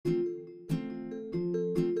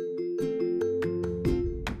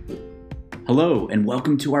Hello, and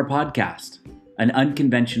welcome to our podcast, An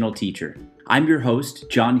Unconventional Teacher. I'm your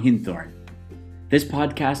host, John Hinthorn. This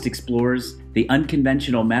podcast explores the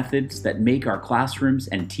unconventional methods that make our classrooms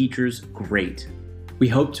and teachers great. We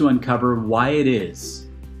hope to uncover why it is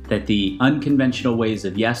that the unconventional ways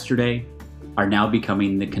of yesterday are now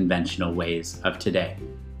becoming the conventional ways of today.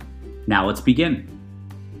 Now let's begin.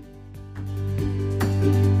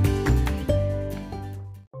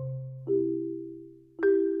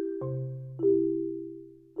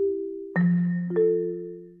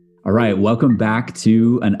 All right, welcome back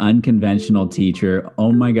to An Unconventional Teacher.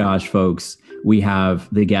 Oh my gosh, folks, we have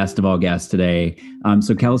the guest of all guests today.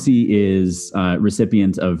 So Kelsey is a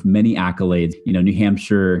recipient of many accolades, New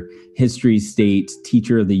Hampshire History State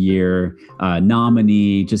Teacher of the Year,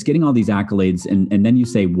 nominee, just getting all these accolades. And then you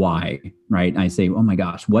say, why, right? I say, oh my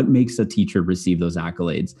gosh, what makes a teacher receive those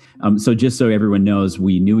accolades? So just so everyone knows,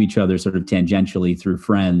 we knew each other sort of tangentially through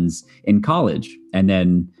friends in college and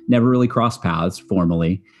then never really crossed paths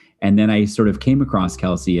formally. And then I sort of came across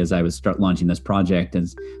Kelsey as I was launching this project,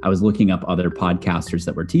 as I was looking up other podcasters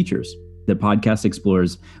that were teachers. The podcast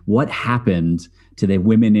explores what happened to the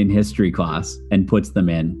women in history class and puts them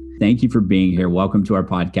in. Thank you for being here. Welcome to our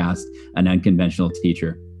podcast, An Unconventional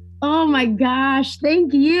Teacher. Oh my gosh,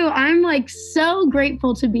 thank you. I'm so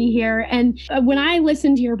grateful to be here. And when I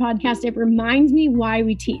listen to your podcast, it reminds me why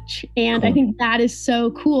we teach. And I think that is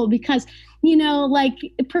so cool because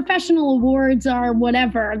professional awards are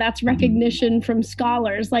whatever, that's recognition from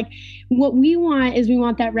scholars. What we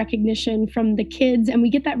want that recognition from the kids, and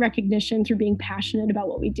we get that recognition through being passionate about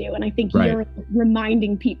what we do. And I think You're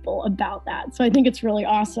reminding people about that. So I think it's really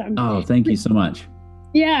awesome. Oh, thank you so much.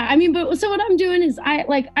 Yeah, so what I'm doing is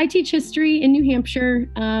I teach history in New Hampshire.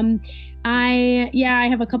 I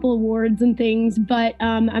have a couple awards and things, but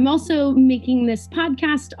I'm also making this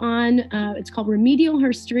podcast on, it's called Remedial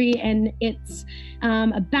Herstory, and it's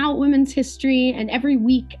about women's history. And every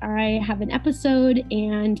week I have an episode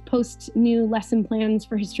and post new lesson plans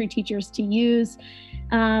for history teachers to use.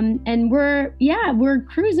 And we're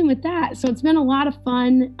cruising with that. So it's been a lot of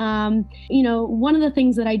fun. One of the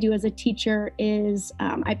things that I do as a teacher is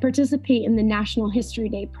I participate in the National History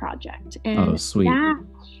Day Project. And sweet. That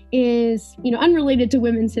is, unrelated to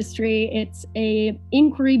women's history. It's a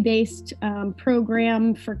inquiry-based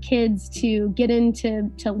program for kids to get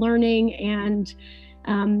into learning.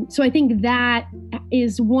 And so I think that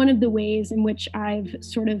is one of the ways in which I've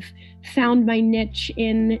sort of found my niche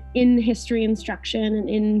in history instruction and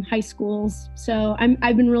in high schools. So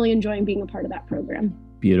I've been really enjoying being a part of that program.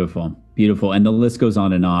 Beautiful. And the list goes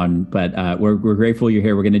on, but we're grateful you're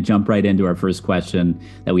here. We're going to jump right into our first question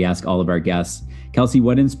that we ask all of our guests. Kelsey,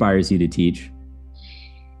 what inspires you to teach?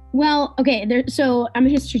 Well, okay, so I'm a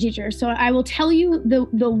history teacher, so I will tell you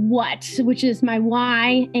the what, which is my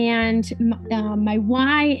why, and my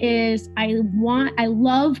why is I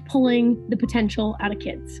love pulling the potential out of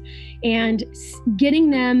kids and getting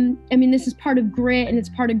them, this is part of grit and it's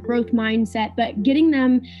part of growth mindset, but getting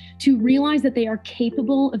them to realize that they are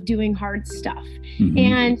capable of doing hard stuff. Mm-hmm.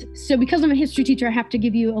 And so because I'm a history teacher, I have to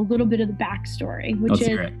give you a little bit of the backstory, which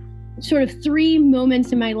is sort of three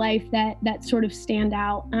moments in my life that sort of stand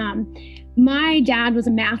out. My dad was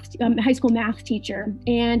a high school math teacher,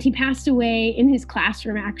 and he passed away in his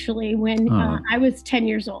classroom actually when I was 10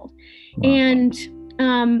 years old. Wow. And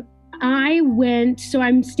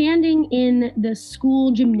I'm standing in the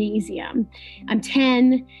school gymnasium. I'm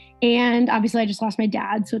 10, and obviously I just lost my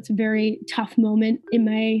dad, so it's a very tough moment in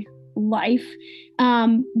my life.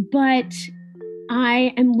 But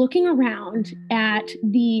I am looking around at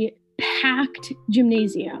the packed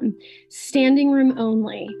gymnasium, standing room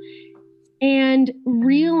only, and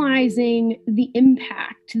realizing the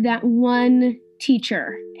impact that one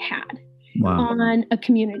teacher had on a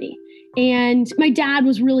community. And my dad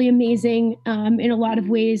was really amazing in a lot of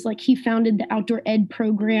ways. He founded the outdoor ed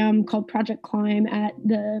program called Project Climb at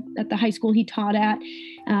the high school he taught at,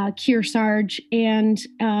 Kearsarge, and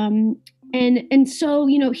so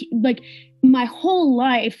my whole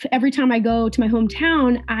life, every time I go to my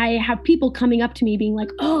hometown, I have people coming up to me being like,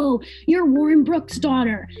 "Oh, you're Warren Brooks'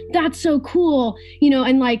 daughter. That's so cool."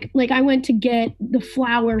 And I went to get the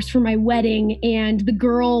flowers for my wedding, and the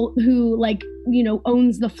girl who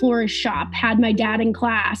owns the florist shop had my dad in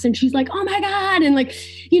class, and she's like, "Oh my God." And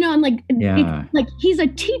he's a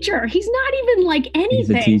teacher. He's not even anything. He's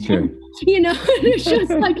a teacher. It's just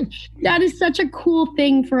that is such a cool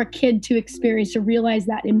thing for a kid to experience, to realize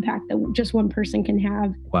that impact that just one person can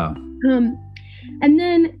have. Wow. And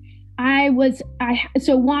then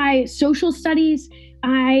so why social studies?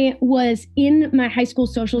 I was in my high school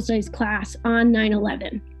social studies class on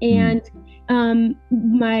 9/11, and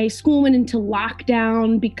my school went into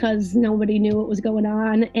lockdown because nobody knew what was going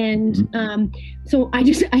on. And so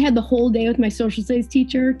I had the whole day with my social studies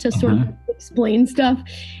teacher to sort of explain stuff.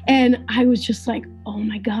 And I was just like, oh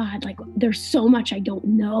my God, like there's so much I don't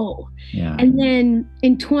know. Yeah. And then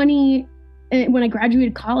when I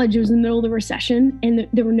graduated college, it was in the middle of the recession and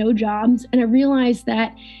there were no jobs. And I realized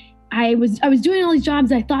that I was doing all these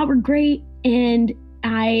jobs I thought were great.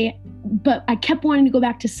 But I kept wanting to go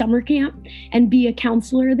back to summer camp and be a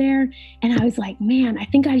counselor there. And I was like, man, I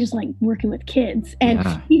think I just like working with kids. And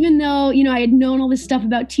even though, I had known all this stuff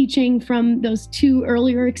about teaching from those 2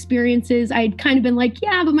 earlier experiences, I had kind of been like,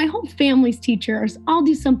 yeah, but my whole family's teachers, I'll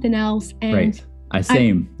do something else. And right.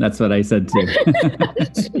 That's what I said too.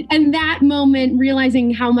 And that moment,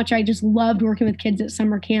 realizing how much I just loved working with kids at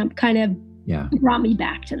summer camp kind of brought me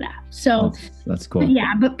back to that. So that's cool.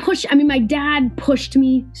 But my dad pushed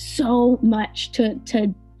me so much to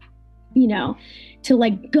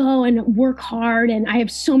like go and work hard. And I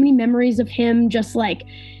have so many memories of him just like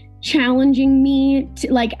challenging me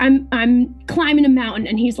to like, I'm climbing a mountain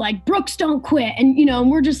and he's like, Brooks, don't quit. And,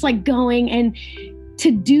 and we're just like going. And to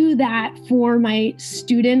do that for my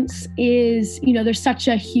students is, there's such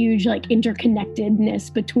a huge like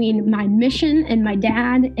interconnectedness between my mission and my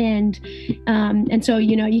dad. And so,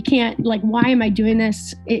 you can't like, why am I doing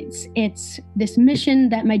this? It's this mission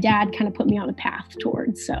that my dad kind of put me on a path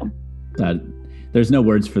towards. So there's no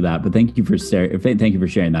words for that, but thank you for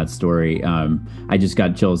sharing that story. I just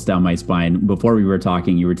got chills down my spine. Before we were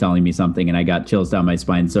talking, you were telling me something and I got chills down my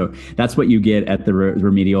spine. So that's what you get at the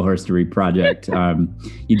Remedial Herstory Project.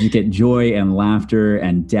 You just get joy and laughter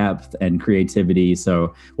and depth and creativity.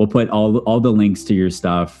 So we'll put all the links to your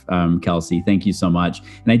stuff, Kelsey. Thank you so much.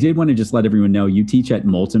 And I did want to just let everyone know you teach at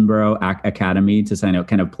Moultonborough Academy to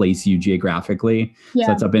kind of place you geographically. Yeah.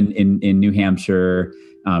 So that's up in New Hampshire.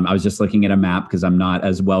 I was just looking at a map because I'm not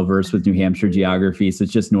as well versed with New Hampshire geography. So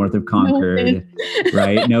it's just north of Concord,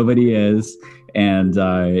 right? Nobody is. And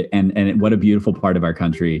what a beautiful part of our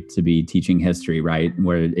country to be teaching history, right?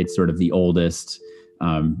 Where it's sort of the oldest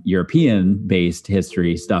European-based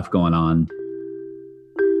history stuff going on.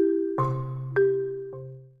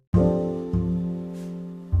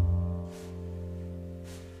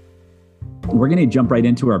 We're going to jump right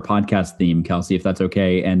into our podcast theme, Kelsey, if that's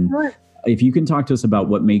okay. And sure. If you can talk to us about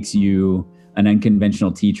what makes you an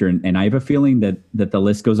unconventional teacher, and I have a feeling that the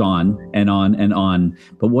list goes on and on and on,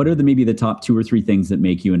 but what are maybe the top 2 or 3 things that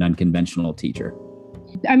make you an unconventional teacher?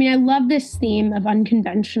 I mean, I love this theme of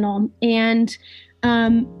unconventional. And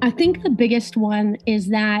I think the biggest one is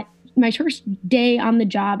that my first day on the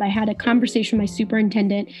job, I had a conversation with my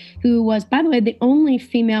superintendent, who was, by the way, the only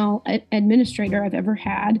female administrator I've ever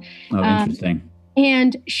had. Oh, interesting.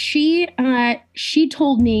 And she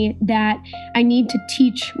told me that I need to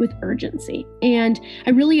teach with urgency. And I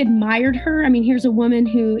really admired her. I mean, here's a woman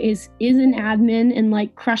who is an admin and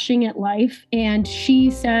like crushing at life. And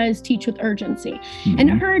she says, teach with urgency. Mm-hmm.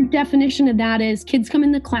 And her definition of that is kids come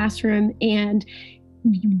in the classroom and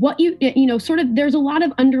what there's a lot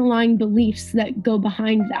of underlying beliefs that go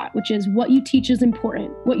behind that, which is what you teach is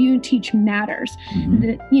important. What you teach matters. Mm-hmm.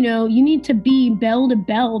 That, you need to be bell to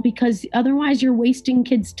bell because otherwise you're wasting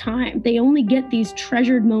kids' time. They only get these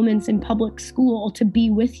treasured moments in public school to be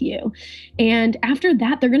with you. And after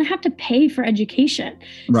that, they're going to have to pay for education.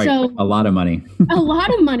 Right. So a lot of money. A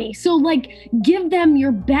lot of money. So like give them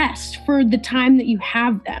your best for the time that you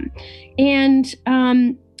have them. And,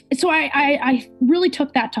 so I really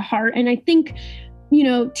took that to heart. And I think,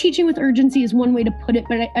 teaching with urgency is one way to put it.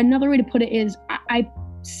 But another way to put it is I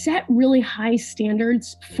set really high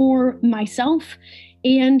standards for myself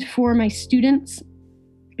and for my students.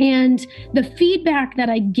 And the feedback that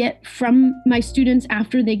I get from my students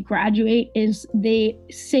after they graduate is they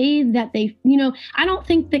say that I don't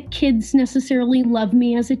think that kids necessarily love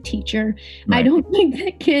me as a teacher. Right. I don't think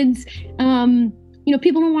that kids,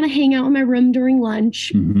 people don't want to hang out in my room during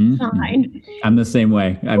lunch. Mm-hmm. Fine. I'm the same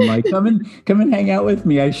way. I'm like, come and hang out with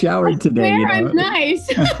me. I showered today. I'm nice.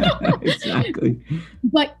 Exactly.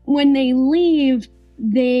 But when they leave,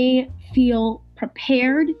 they feel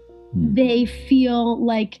prepared. They feel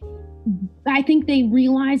like, I think they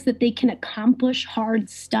realize that they can accomplish hard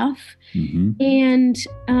stuff. Mm-hmm.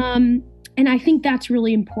 And I think that's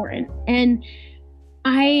really important. And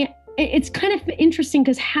it's kind of interesting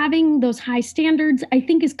because having those high standards, I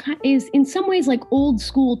think is in some ways like old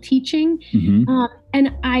school teaching. Mm-hmm.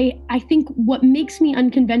 And I think what makes me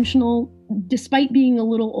unconventional, despite being a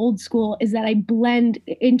little old school, is that I blend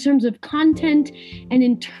in terms of content and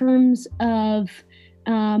in terms of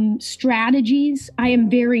strategies. I am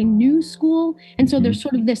very new school. And so there's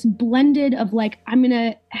sort of this blended of like, I'm going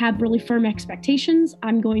to have really firm expectations.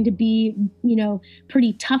 I'm going to be,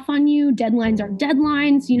 pretty tough on you. Deadlines are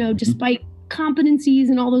deadlines, despite competencies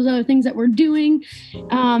and all those other things that we're doing.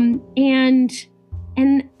 But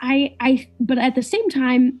at the same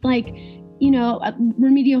time, like,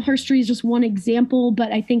 remedial history is just one example,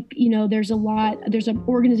 but I think, there's an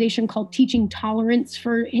organization called Teaching Tolerance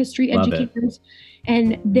for history educators.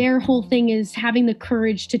 And their whole thing is having the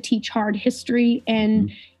courage to teach hard history.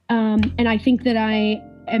 And I think that I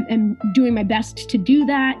am doing my best to do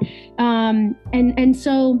that.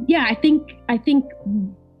 So, yeah, I think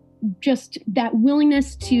just that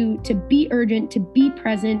willingness to be urgent, to be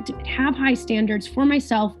present, to have high standards for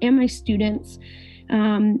myself and my students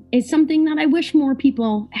is something that I wish more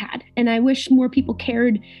people had. And I wish more people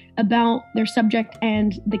cared about their subject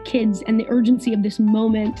and the kids and the urgency of this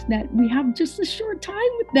moment that we have just a short time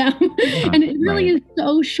with them. Yeah, and it really is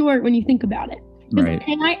so short when you think about it. Right.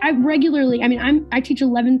 And I regularly, I teach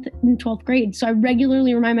 11th and 12th grade. So I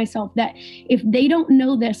regularly remind myself that if they don't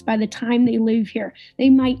know this by the time they leave here, they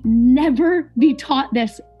might never be taught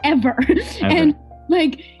this ever.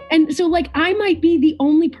 And so I might be the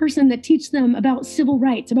only person that teaches them about civil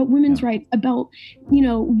rights, about women's rights, about,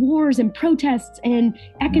 wars and protests and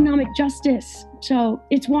economic justice. So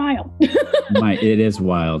it's wild. It is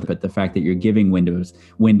wild. But the fact that you're giving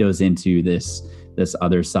windows into this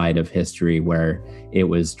other side of history where it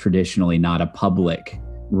was traditionally not a public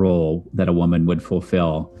role that a woman would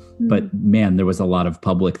fulfill. But man, there was a lot of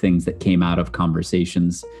public things that came out of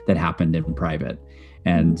conversations that happened in private.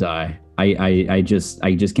 And I just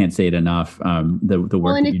can't say it enough. The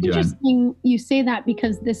work that you do. It's interesting you say that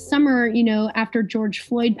because this summer, after George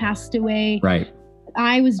Floyd passed away, right,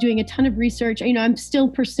 I was doing a ton of research. I'm still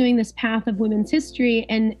pursuing this path of women's history,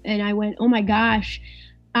 and I went, oh my gosh,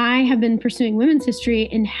 I have been pursuing women's history,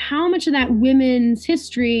 and how much of that women's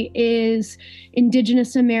history is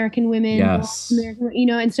Indigenous American women, yes,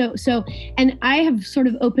 and I have sort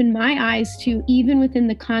of opened my eyes to, even within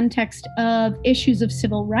the context of issues of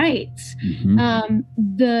civil rights,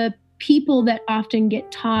 the people that often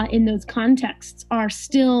get taught in those contexts are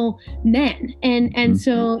still men. And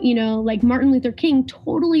so, like Martin Luther King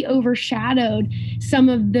totally overshadowed some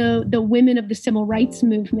of the women of the civil rights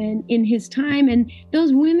movement in his time. And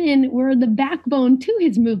those women were the backbone to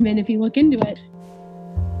his movement, if you look into it.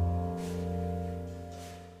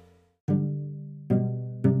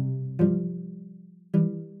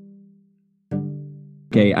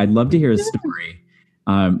 Okay, I'd love to hear a story.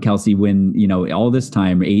 Kelsey, when, all this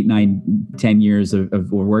time, 8, 9, 10 years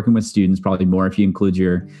of working with students, probably more if you include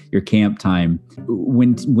your camp time,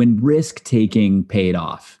 when risk taking paid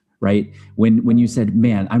off, right? When you said,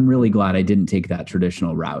 man, I'm really glad I didn't take that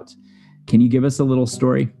traditional route. Can you give us a little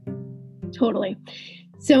story? Totally.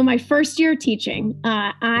 So my first year teaching,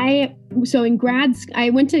 I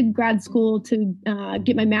went to grad school to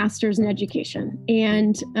get my master's in education.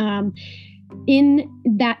 And in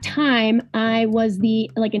that time, I was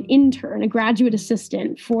an intern, a graduate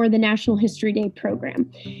assistant for the National History Day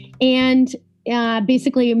program. And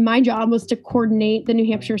basically my job was to coordinate the New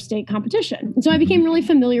Hampshire state competition. And so I became really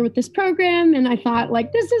familiar with this program, and I thought,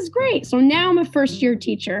 this is great. So now I'm a first year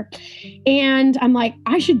teacher, and I'm like,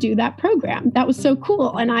 I should do that program. That was so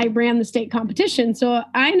cool. And I ran the state competition, so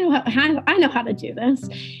I know how to do this.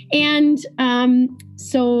 And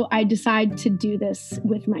so I decided to do this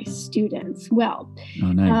with my students. Well,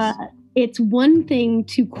 oh, nice. It's one thing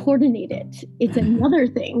to coordinate it. It's another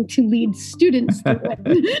thing to lead students through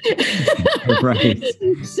it. Right.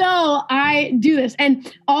 So I do this,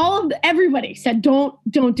 and everybody said, don't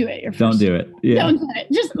do it. Don't do it. Yeah. Don't do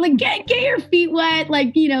it. Just get your feet wet.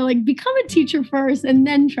 Become a teacher first and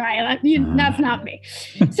then try it. That's not me.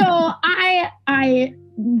 So I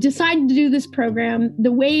decided to do this program.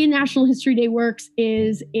 The way National History Day works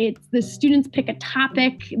is the students pick a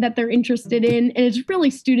topic that they're interested in, and it's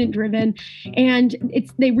really student driven, and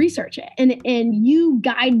they research it, and you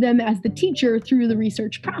guide them as the teacher through the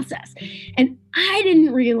research process. And I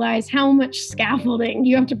didn't realize how much scaffolding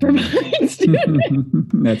you have to provide students.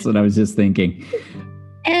 That's what I was just thinking.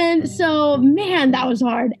 And so, man, that was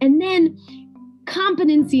hard. And then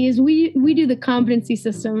competencies, we do the competency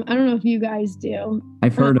system. I don't know if you guys do.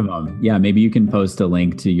 I've heard of them. Yeah, maybe you can post a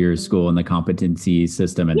link to your school and the competency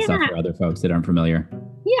system and stuff for other folks that aren't familiar.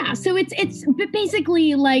 Yeah, so it's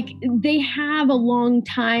basically they have a long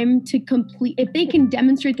time to complete. If they can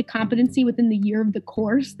demonstrate the competency within the year of the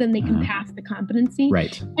course, then they can pass the competency.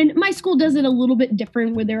 Right. And my school does it a little bit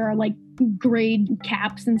different, where there are grade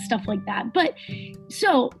caps and stuff like that. But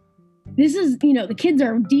so this is, the kids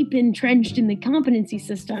are deep entrenched in the competency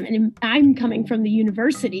system, and I'm coming from the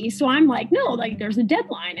university. So I'm like, no, like there's a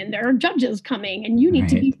deadline and there are judges coming and you need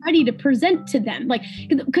to be ready to present to them. Like,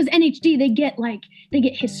 because NHD, they get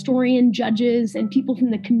historian judges and people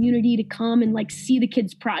from the community to come and like see the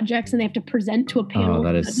kids' projects, and they have to present to a panel. Oh,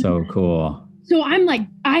 that is so cool. So I'm like,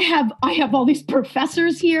 I have all these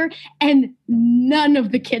professors here, and none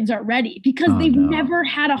of the kids are ready because they've never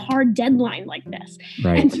had a hard deadline like this.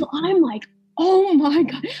 Right. And so I'm like, oh my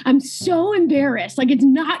God, I'm so embarrassed. Like, it's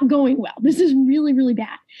not going well. This is really, really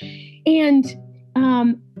bad. And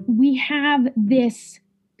we have this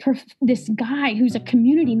guy who's a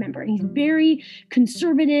community member, and he's very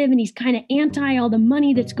conservative, and he's kind of anti all the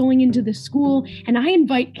money that's going into the school. And I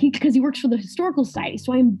because he works for the Historical Society,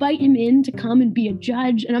 so I invite him in to come and be a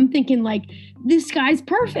judge. And I'm thinking like, this guy's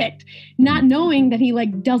perfect, not knowing that he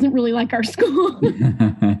like doesn't really like our school.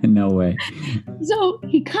 No way. So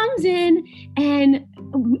he comes in and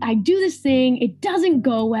I do this thing. It doesn't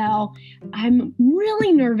go well. I'm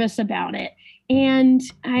really nervous about it. And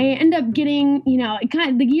I end up getting,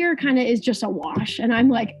 the year kind of is just a wash. And I'm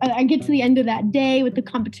like, I get to the end of that day with the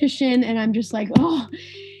competition and I'm just like, oh.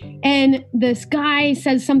 And this guy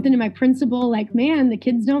says something to my principal, like, man, the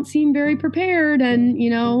kids don't seem very prepared and,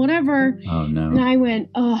 whatever. Oh, no. And I went,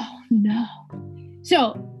 oh, no.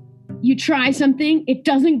 So you try something, it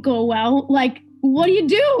doesn't go well. Like, what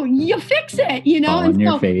do? You fix it, Fall on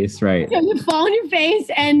your face, right? You fall on your face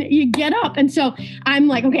and you get up. And so I'm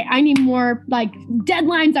like, okay, I need more like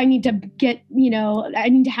deadlines. I need to get, I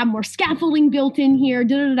need to have more scaffolding built in here.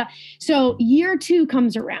 So year 2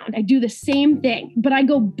 comes around. I do the same thing, but I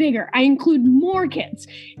go bigger. I include more kids.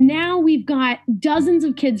 Now we've got dozens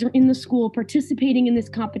of kids in the school participating in this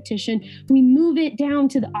competition. We move it down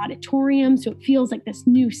to the auditorium, so it feels like this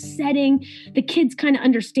new setting. The kids kind of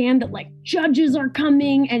understand that like judges are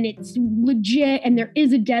coming and it's legit and there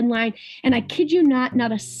is a deadline. And I kid you not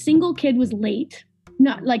a single kid was late,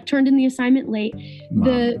 not like turned in the assignment late.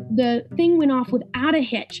 Wow. The thing went off without a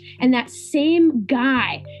hitch. And that same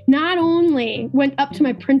guy not only went up to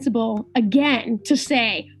my principal again to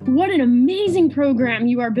say, what an amazing program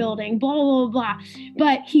you are building, blah, blah, blah,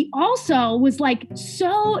 but he also was like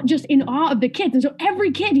so just in awe of the kids. And so every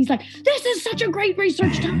kid, he's like, this is such a great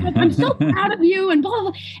research topic. I'm so proud of you and blah, blah,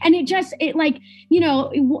 blah. And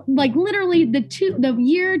literally the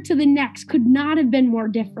year to the next could not have been more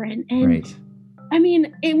different. And right. I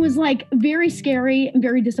mean, it was like very scary and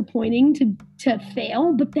very disappointing to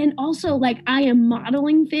fail, but then also like I am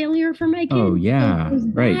modeling failure for my kids. Oh yeah,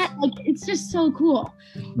 right. It's just so cool.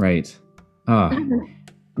 Right.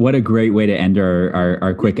 What a great way to end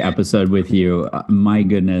our quick episode with you. My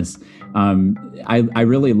goodness. I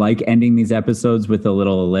really like ending these episodes with a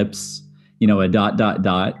little ellipse,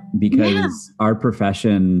 a ... because our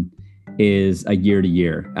profession is a year to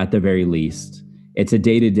year at the very least. It's a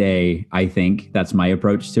day-to-day, I think. That's my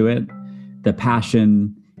approach to it. The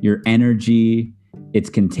passion, your energy, it's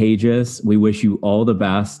contagious. We wish you all the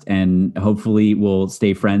best, and hopefully we'll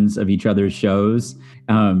stay friends of each other's shows.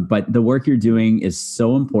 But the work you're doing is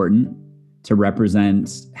so important to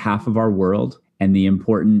represent half of our world, and the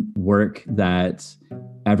important work that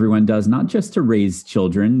everyone does, not just to raise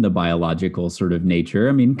children, the biological sort of nature.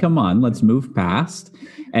 I mean, come on, let's move past.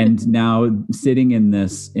 And now sitting in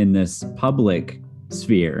this public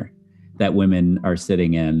sphere that women are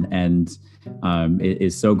sitting in, and it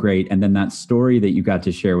is so great. And then that story that you got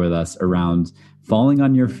to share with us around falling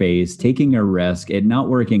on your face, taking a risk, it not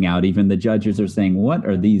working out. Even the judges are saying, what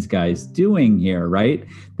are these guys doing here, right?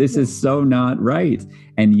 This is so not right.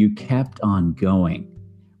 And you kept on going.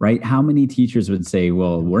 Right? How many teachers would say,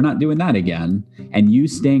 well, we're not doing that again? And you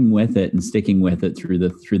staying with it and sticking with it through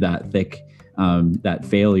that thick, that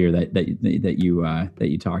failure that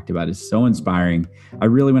you talked about is so inspiring. I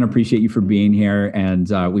really want to appreciate you for being here. And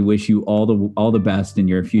we wish you all the best in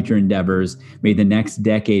your future endeavors. May the next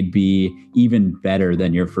decade be even better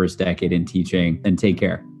than your first decade in teaching, and take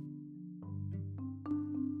care.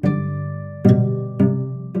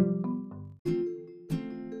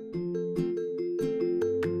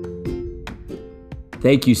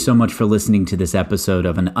 Thank you so much for listening to this episode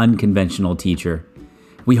of An Unconventional Teacher.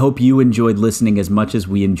 We hope you enjoyed listening as much as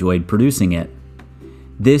we enjoyed producing it.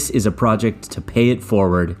 This is a project to pay it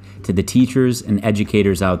forward to the teachers and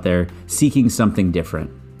educators out there seeking something different.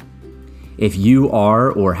 If you are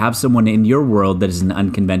or have someone in your world that is an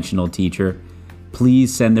unconventional teacher,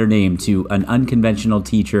 please send their name to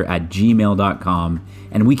anunconventionalteacher@gmail.com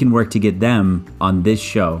and we can work to get them on this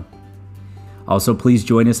show. Also, please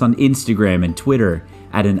join us on Instagram and Twitter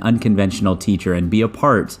at An Unconventional Teacher and be a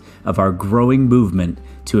part of our growing movement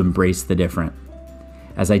to embrace the different.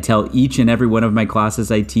 As I tell each and every one of my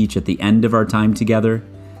classes I teach at the end of our time together,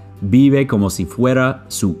 vive como si fuera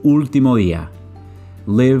su último día.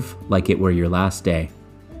 Live like it were your last day.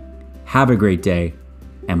 Have a great day,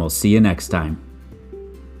 and we'll see you next time.